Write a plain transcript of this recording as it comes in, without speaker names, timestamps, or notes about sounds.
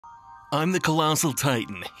I'm the Colossal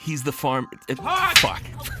Titan. He's the farm... fuck.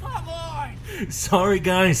 Oh, come on! Sorry,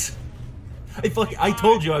 guys. I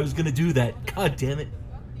told you I was gonna do that. God damn it.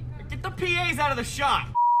 Get the PAs out of the shot!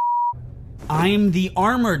 I'm the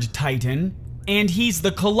Armored Titan, and he's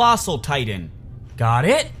the Colossal Titan. Got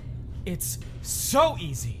it? It's so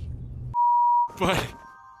easy. But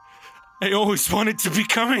I always wanted to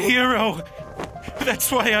become a hero.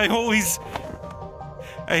 That's why I always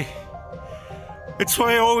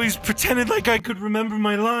pretended like I could remember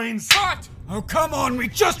my lines. Cut! Oh, come on, we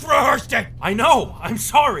just rehearsed it! I know. I'm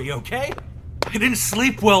sorry, okay? I didn't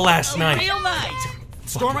sleep well last night. Real night!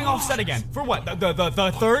 Storming off set again. For what?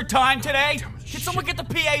 The third time today? Can someone get the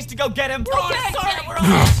PAs to go get him? Okay, sorry, we're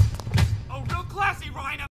on.